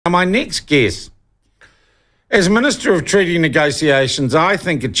my next guest, as Minister of Treaty Negotiations, I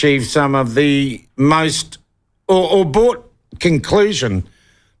think achieved some of the most, or brought conclusion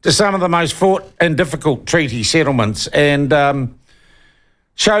to some of the most fought and difficult treaty settlements, and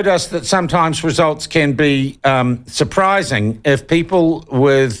showed us that sometimes results can be surprising if people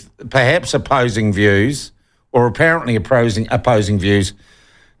with perhaps opposing views or apparently opposing views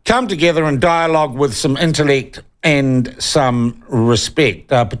come together and dialogue with some intellect and some respect.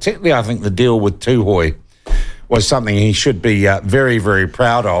 Particularly, I think the deal with Tūhoe was something he should be very, very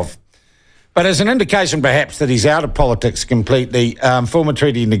proud of. But as an indication perhaps that he's out of politics completely, former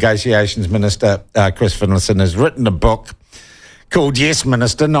Treaty Negotiations Minister Chris Finlayson has written a book called Yes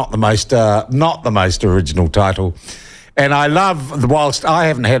Minister, not the most original title. And I love, whilst I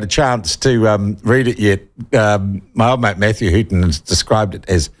haven't had a chance to read it yet, my old mate Matthew Hooton has described it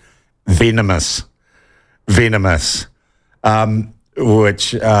as venomous,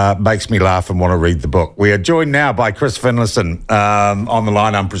 which makes me laugh and want to read the book. We are joined now by Chris Finlayson on the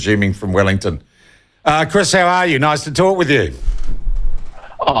line, I'm presuming, from Wellington. Chris, how are you? Nice to talk with you.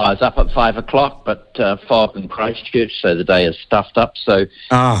 Oh, I was up at 5 o'clock, but fog in Christchurch, so the day is stuffed up. So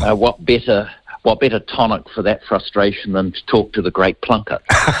what better tonic for that frustration than to talk to the great Plunket?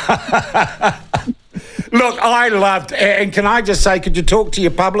 Look, I loved, and can I just say, could you talk to your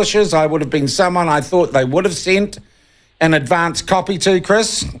publishers? I would have been someone I thought they would have sent an advance copy to,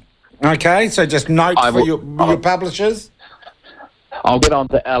 Chris. Okay, so just note for your publishers. I'll get on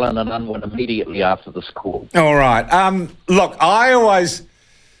to Alan and Unwin immediately after this call. All right. Look,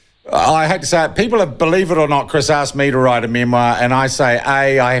 I hate to say it, people have, believe it or not, Chris asked me to write a memoir, and I say,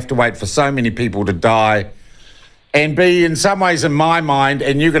 A, I have to wait for so many people to die, and B, in some ways in my mind,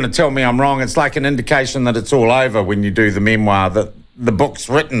 and you're going to tell me I'm wrong, it's like an indication that it's all over when you do the memoir, that the book's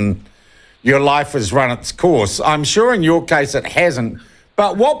written, your life has run its course. I'm sure in your case it hasn't,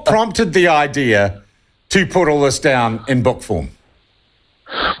 but what prompted the idea to put all this down in book form?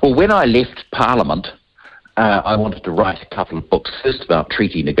 Well, when I left Parliament, I wanted to write a couple of books, first about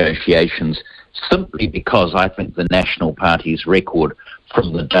treaty negotiations, simply because I think the National Party's record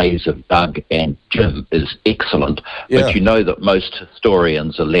from the days of Doug and Jim is excellent. Yeah. But you know that most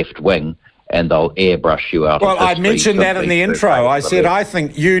historians are left-wing and they'll airbrush you out of history. Well, I mentioned that in the intro. I said I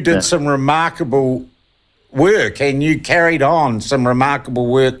think you did some remarkable work and you carried on some remarkable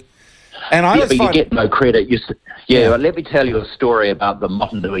work. And but you get no credit. Well, let me tell you a story about the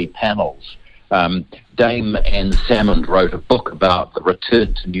Motunui panels. Dame Anne Salmond wrote a book about the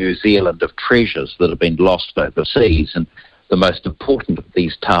return to New Zealand of treasures that have been lost overseas, and the most important of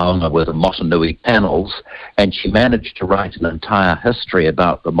these taonga were the Motunui panels, and she managed to write an entire history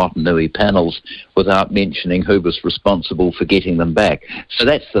about the Motunui panels without mentioning who was responsible for getting them back. So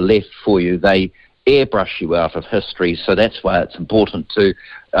that's the left for you. They airbrush you out of history, so that's why it's important to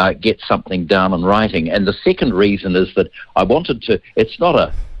get something down in writing. And the second reason is that I wanted to, it's not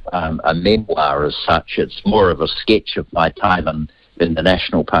a memoir as such, it's more of a sketch of my time in the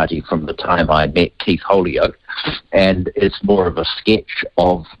National Party from the time I met Keith Holyoake, and it's more of a sketch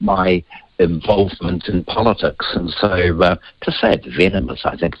of my involvement in politics. And so to say it's venomous,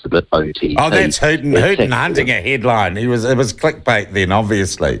 I think it's a bit OT. Oh, that's Hooton hunting a headline. It was clickbait then,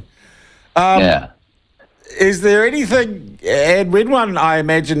 obviously. Yeah. Is there anything, and when one, I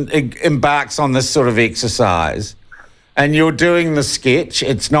imagine, embarks on this sort of exercise, and you're doing the sketch,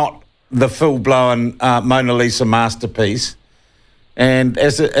 it's not the full-blown Mona Lisa masterpiece, and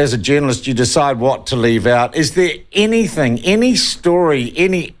as a journalist you decide what to leave out, is there anything, any story,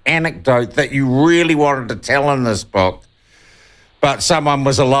 any anecdote that you really wanted to tell in this book, but someone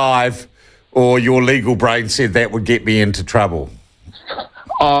was alive or your legal brain said that would get me into trouble?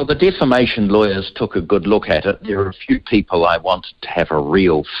 Oh, the defamation lawyers took a good look at it. There are a few people I wanted to have a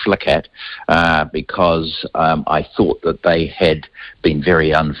real flick at because I thought that they had been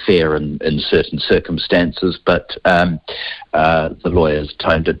very unfair in certain circumstances, but the lawyers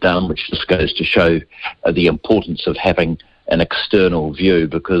toned it down, which just goes to show the importance of having an external view,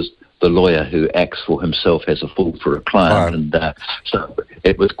 because the lawyer who acts for himself has a fool for a client. Right. And so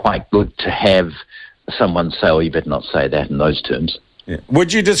it was quite good to have someone say, oh, you better not say that in those terms. Yeah.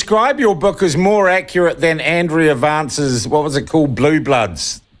 Would you describe your book as more accurate than Andrea Vance's, what was it called, Blue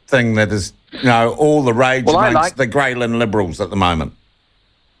Bloods thing that is, you know, all the rage amongst the Greyland Liberals at the moment?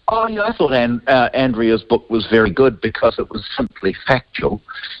 Oh, yeah, I thought Andrea's book was very good because it was simply factual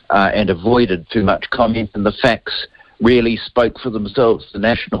and avoided too much comment, and the facts really spoke for themselves. The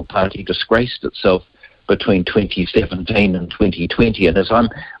National Party disgraced itself between 2017 and 2020,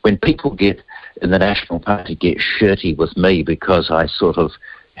 and when people in the National Party get shirty with me because I sort of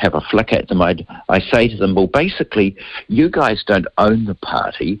have a flick at them, I say to them, well, basically, you guys don't own the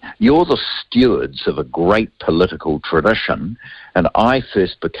party. You're the stewards of a great political tradition. And I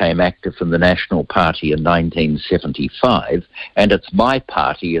first became active in the National Party in 1975, and it's my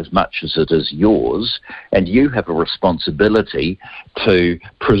party as much as it is yours. And you have a responsibility to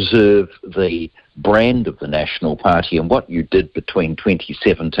preserve the brand of the National Party, and what you did between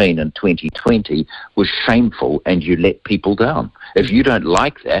 2017 and 2020 was shameful, and you let people down. If you don't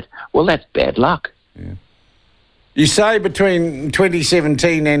like that, well, that's bad luck. Yeah. You say between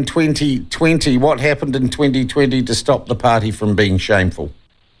 2017 and 2020, what happened in 2020 to stop the party from being shameful?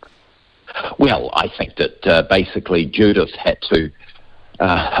 Well, I think that basically Judith had to,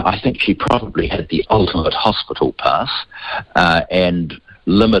 I think she probably had the ultimate hospital pass, and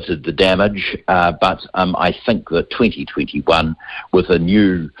limited the damage, but I think that 2021, with a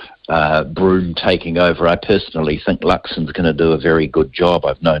new broom taking over, I personally think Luxon's going to do a very good job.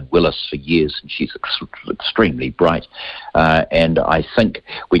 I've known Willis for years, and she's extremely bright. And I think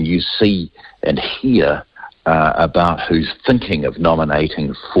when you see and hear about who's thinking of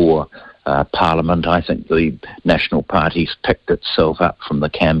nominating for Parliament, I think the National Party's picked itself up from the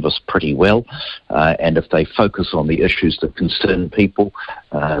canvas pretty well, and if they focus on the issues that concern people,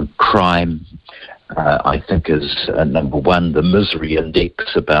 crime, I think is number one. The misery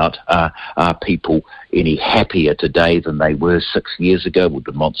index about are people any happier today than they were 6 years ago? Well,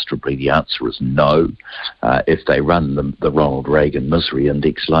 demonstrably the answer is no. If they run the Ronald Reagan misery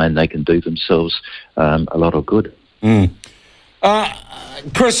index line, they can do themselves a lot of good.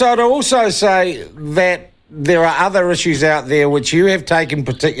 Chris, I'd also say that there are other issues out there which you have taken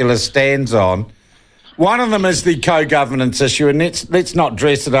particular stands on. One of them is the co-governance issue, and let's not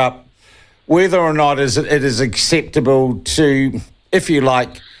dress it up whether or not it is acceptable to, if you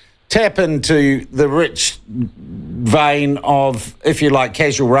like, tap into the rich vein of, if you like,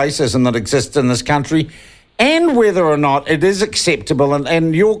 casual racism that exists in this country, and whether or not it is acceptable.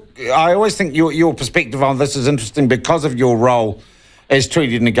 And I always think your perspective on this is interesting because of your role as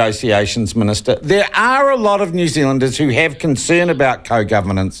Treaty Negotiations Minister. There are a lot of New Zealanders who have concern about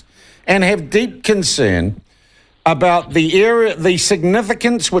co-governance and have deep concern about the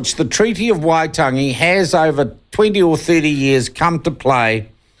significance which the Treaty of Waitangi has over 20 or 30 years come to play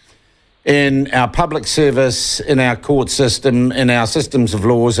in our public service, in our court system, in our systems of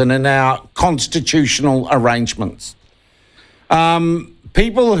laws, and in our constitutional arrangements.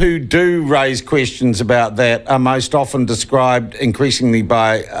 People who do raise questions about that are most often described increasingly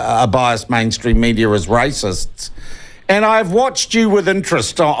by a biased mainstream media as racists. And I've watched you with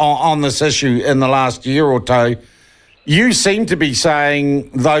interest on this issue in the last year or two. You seem to be saying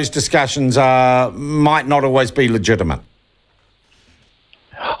those discussions might not always be legitimate.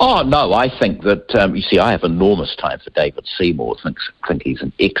 Oh, no, I think that, you see, I have enormous time for David Seymour. I think he's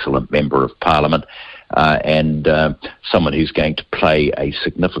an excellent member of Parliament and someone who's going to play a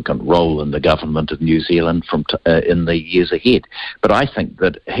significant role in the government of New Zealand in the years ahead. But I think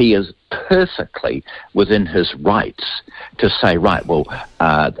that he is perfectly within his rights to say, right, well,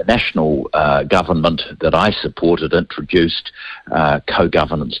 the national government that I supported introduced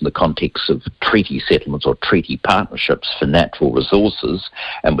co-governance in the context of treaty settlements or treaty partnerships for natural resources,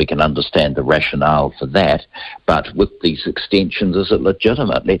 and we can understand the rationale for that. But with these extensions, is it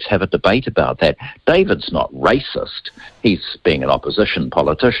legitimate? Let's have a debate about that. David's not racist. He's being an opposition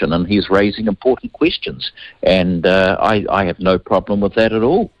politician, and he's raising important questions. And I have no problem with that at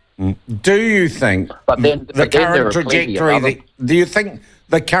all. Do you think the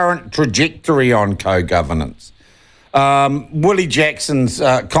current trajectory on co-governance, Willie Jackson's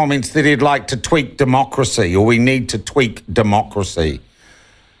comments that he'd like to tweak democracy, or we need to tweak democracy,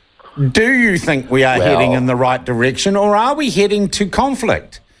 do you think we are heading in the right direction, or are we heading to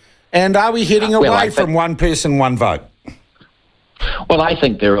conflict? And are we heading away from one person, one vote? Well, I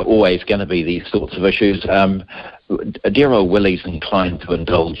think there are always going to be these sorts of issues. Dear old Willie's inclined to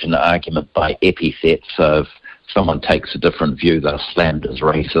indulge in argument by epithets. So if someone takes a different view, they're slammed as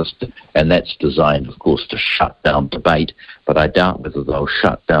racist, and that's designed, of course, to shut down debate. But I doubt whether they'll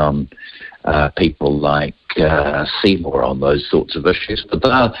shut down people like Seymour on those sorts of issues. But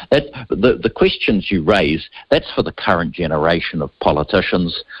the questions you raise, that's for the current generation of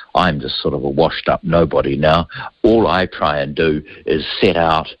politicians. I'm just sort of a washed-up nobody now. All I try and do is set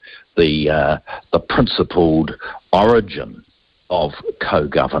out the principled origin of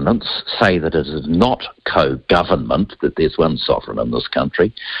co-governance, say that it is not co-government, that there's one sovereign in this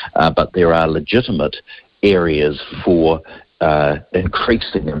country, but there are legitimate areas for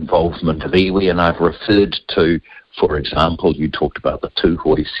increasing involvement of iwi, and I've referred to For example, you talked about the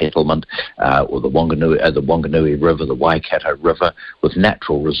Tūhoe settlement or the Wanganui River, the Waikato River. With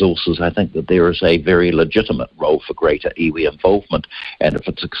natural resources, I think that there is a very legitimate role for greater iwi involvement, and if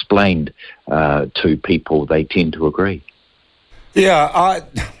it's explained to people, they tend to agree. Yeah,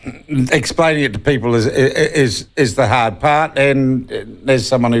 explaining it to people is the hard part, and as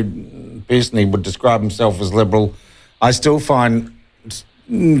someone who personally would describe himself as liberal, I still find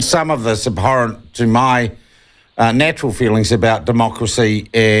some of this abhorrent to my natural feelings about democracy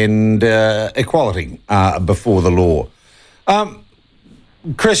and equality before the law.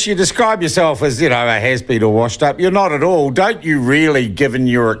 Chris, you describe yourself as, a has-been or washed up. You're not at all. Don't you really, given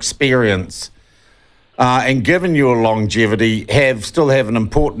your experience and given your longevity, still have an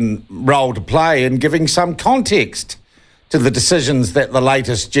important role to play in giving some context to the decisions that the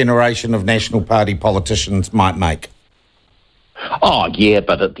latest generation of National Party politicians might make? Oh, yeah,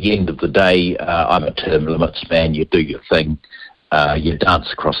 but at the end of the day, I'm a term limits man. You do your thing. You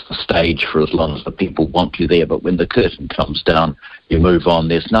dance across the stage for as long as the people want you there. But when the curtain comes down, you move on.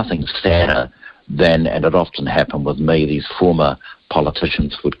 There's nothing sadder than, and it often happened with me, these former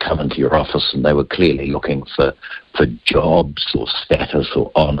politicians would come into your office and they were clearly looking for jobs or status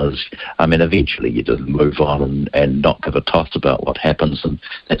or honours. I mean, eventually you just move on and not give a toss about what happens, and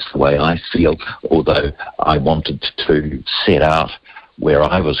that's the way I feel, although I wanted to set out where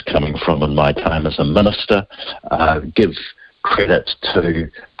I was coming from in my time as a minister, give credit to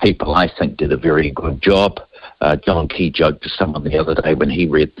people I think did a very good job. John Key joked to someone the other day when he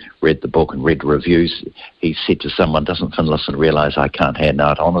read the book and read reviews. He said to someone, "Doesn't Finlayson realise I can't hand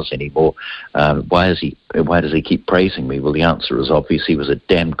out honours anymore? Why does he keep praising me?" Well, the answer is obvious. He was a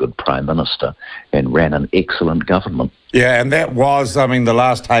damn good Prime Minister and ran an excellent government. Yeah, and that was, the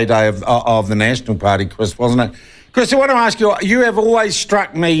last heyday of the National Party, Chris, wasn't it? Chris, I want to ask you, you have always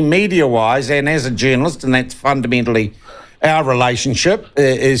struck me media-wise and as a journalist, and that's fundamentally our relationship,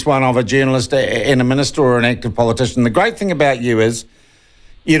 is one of a journalist and a minister or an active politician. The great thing about you is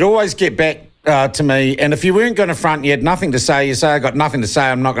you'd always get back to me, and if you weren't going to front, you had nothing to say. You say, "I got nothing to say,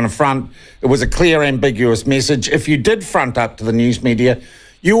 I'm not going to front." It was a clear, ambiguous message. If you did front up to the news media,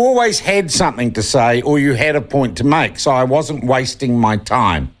 you always had something to say or you had a point to make, so I wasn't wasting my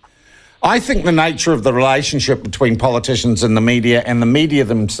time. I think the nature of the relationship between politicians and the media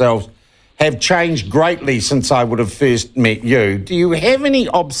themselves have changed greatly since I would have first met you. Do you have any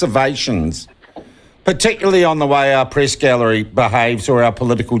observations, particularly on the way our press gallery behaves or our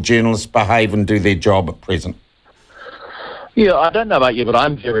political journalists behave and do their job at present? Yeah, I don't know about you, but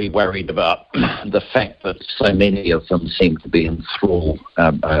I'm very worried about the fact that so many of them seem to be in thrall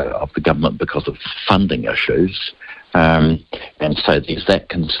of the government because of funding issues. And so there's that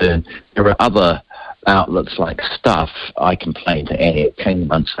concern. There are other outlets like Stuff. I complained to Annie King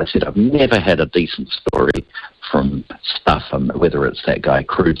once. I said, "I've never had a decent story from Stuff," whether it's that guy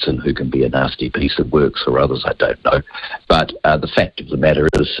Crewdson, who can be a nasty piece of work, or others, I don't know. But the fact of the matter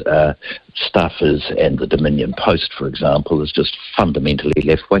is Stuff is, and the Dominion Post, for example, is just fundamentally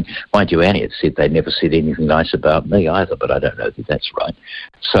left-wing. Mind you, Annie had said they never said anything nice about me either, but I don't know that that's right.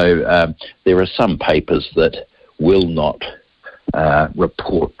 So there are some papers that will not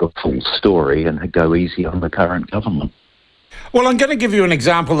report the full story and go easy on the current government. Well, I'm going to give you an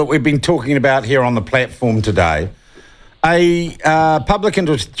example that we've been talking about here on the platform today. A public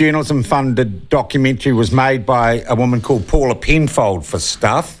interest journalism funded documentary was made by a woman called Paula Penfold for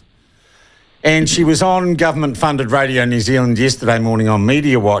Stuff, and she was on government funded Radio New Zealand yesterday morning on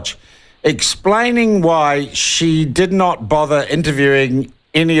Media Watch, explaining why she did not bother interviewing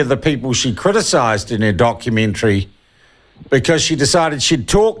any of the people she criticised in her documentary because she decided she'd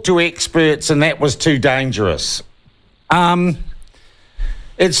talk to experts and that was too dangerous.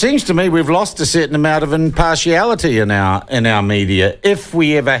 It seems to me we've lost a certain amount of impartiality in our media, if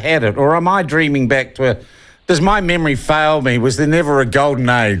we ever had it. Or am I dreaming back to does my memory fail me? Was there never a golden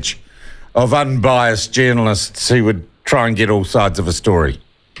age of unbiased journalists who would try and get all sides of a story?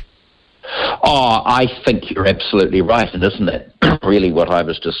 Oh, I think you're absolutely right, and isn't that really what I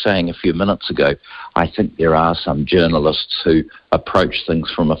was just saying a few minutes ago? I think there are some journalists who approach things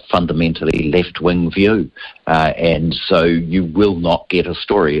from a fundamentally left-wing view, and so you will not get a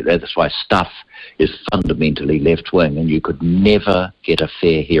story. That's why Stuff is fundamentally left-wing, and you could never get a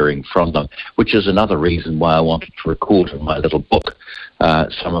fair hearing from them, which is another reason why I wanted to record in my little book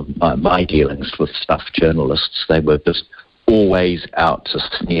some of my dealings with Stuff journalists. They were just always out to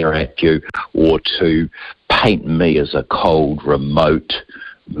sneer at you or to paint me as a cold, remote,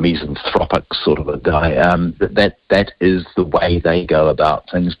 misanthropic sort of a guy. That is the way they go about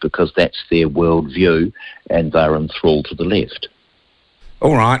things because that's their worldview and they're enthralled to the left.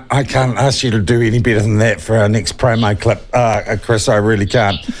 All right, I can't ask you to do any better than that for our next promo clip, Chris. I really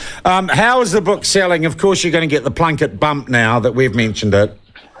can't. How is the book selling? Of course, you're going to get the Plunket bump now that we've mentioned it.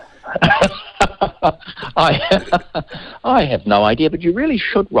 I have no idea, but you really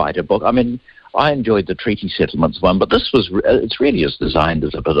should write a book. I mean, I enjoyed the treaty settlements one, but it's really designed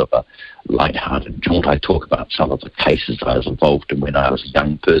as a bit of a light-hearted jaunt. I talk about some of the cases I was involved in when I was a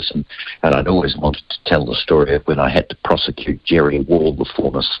young person, and I'd always wanted to tell the story of when I had to prosecute Jerry Wall, the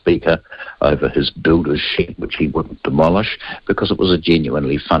former Speaker, over his builder's shed, which he wouldn't demolish, because it was a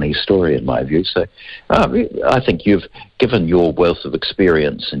genuinely funny story in my view. So I think you've given your wealth of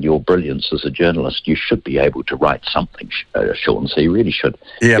experience and your brilliance as a journalist, you should be able to write something, Sean, so you really should.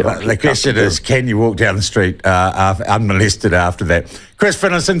 Yeah, but the question is, can you walk down the street unmolested after that? Chris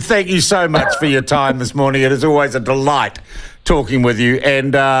Finlayson, thank you so much for your time this morning. It is always a delight talking with you.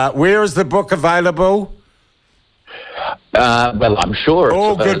 And where is the book available? Well, I'm sure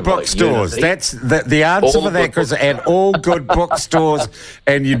all good bookstores. That's the answer for that, Chris. At all good bookstores,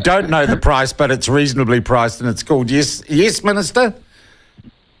 and you don't know the price, but it's reasonably priced, and it's called Yes, Minister.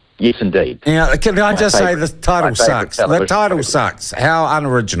 Yes, indeed. Yeah, can I just say the title sucks? The title sucks. How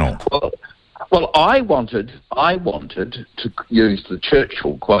unoriginal. Well, I wanted to use the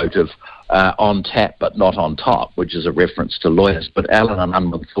Churchill quote of on tap but not on top, which is a reference to lawyers, but Alan and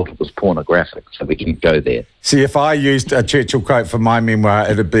Unwin thought it was pornographic, so we didn't go there. See, if I used a Churchill quote for my memoir,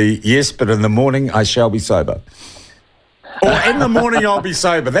 it'd be, yes, but in the morning I shall be sober. Or in the morning I'll be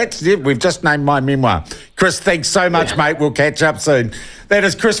sober. That's it. We've just named my memoir. Chris, thanks so much, mate. We'll catch up soon. That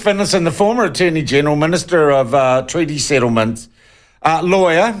is Chris Finlayson, the former Attorney General, Minister of Treaty Settlements,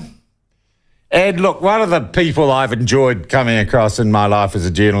 lawyer. And look, one of the people I've enjoyed coming across in my life as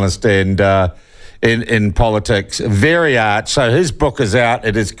a journalist and in politics, very arch. So his book is out.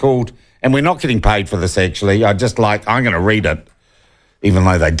 It is called, and we're not getting paid for this actually. I'm going to read it, even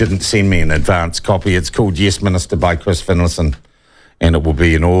though they didn't send me an advance copy. It's called Yes, Minister by Chris Finlayson, and it will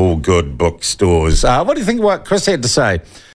be in all good bookstores. What do you think of what Chris had to say?